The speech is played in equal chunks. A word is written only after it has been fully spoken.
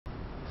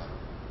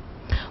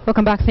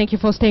Welcome back. Thank you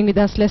for staying with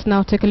us. Let's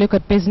now take a look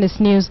at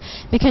business news.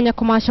 The Kenya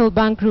Commercial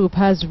Bank Group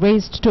has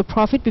raised to a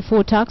profit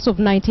before tax of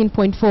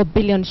 19.4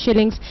 billion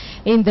shillings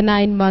in the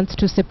 9 months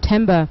to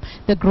September.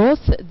 The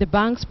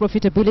bank's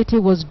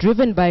profitability was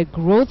driven by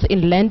growth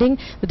in lending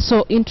that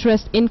saw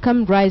interest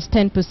income rise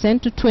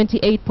 10% to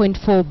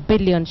 28.4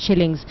 billion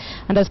shillings.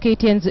 And as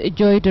KTN's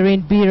Joy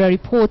Doreen Bira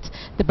reports,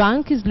 the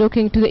bank is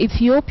looking to the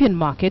Ethiopian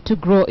market to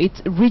grow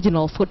its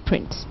regional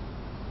footprint.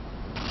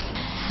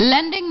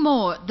 Lending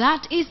more,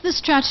 that is the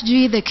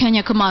strategy the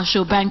Kenya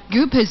Commercial Bank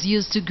Group has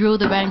used to grow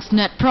the bank's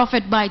net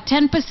profit by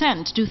 10%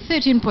 to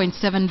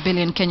 13.7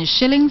 billion Kenya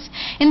shillings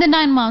in the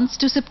 9 months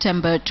to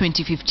September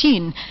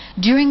 2015.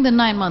 During the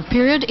 9-month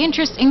period,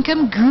 interest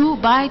income grew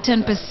by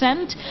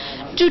 10%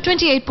 to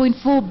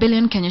 28.4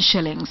 billion Kenya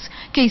shillings.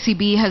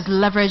 KCB has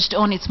leveraged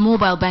on its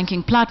mobile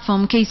banking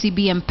platform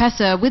KCB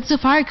M-Pesa with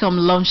Safaricom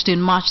launched in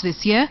March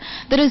this year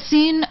that has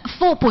seen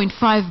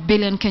 4.5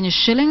 billion Kenya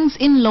shillings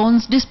in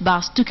loans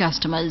disbursed to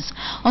customers.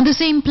 On the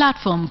same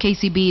platform,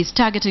 KCB is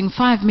targeting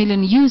 5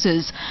 million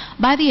users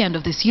by the end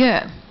of this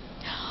year.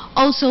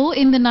 Also,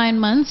 in the 9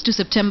 months to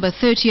September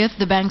 30th,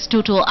 the bank's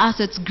total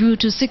assets grew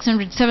to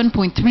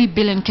 607.3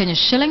 billion Kenya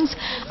shillings,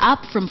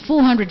 up from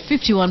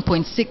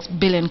 451.6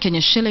 billion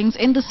Kenya shillings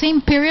in the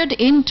same period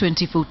in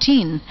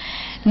 2014.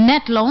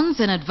 Net loans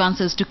and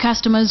advances to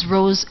customers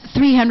rose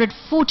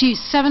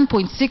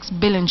 347.6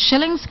 billion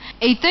shillings,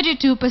 a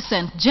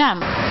 32%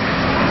 jump.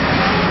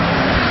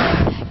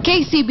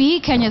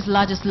 KCB, Kenya's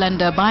largest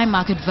lender by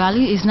market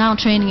value, is now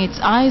training its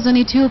eyes on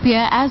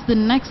Ethiopia as the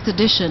next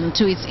addition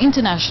to its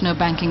international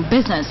banking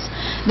business.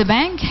 The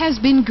bank has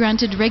been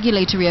granted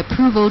regulatory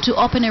approval to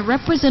open a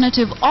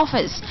representative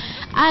office,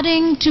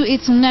 adding to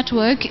its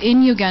network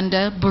in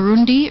Uganda,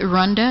 Burundi,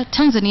 Rwanda,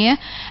 Tanzania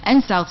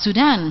and South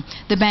Sudan.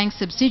 The bank's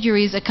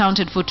subsidiaries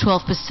accounted for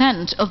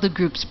 12% of the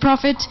group's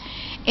profit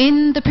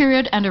in the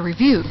period under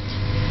review.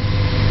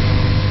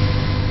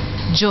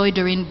 Joy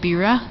Doreen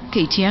Bira,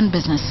 KTN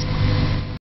Business.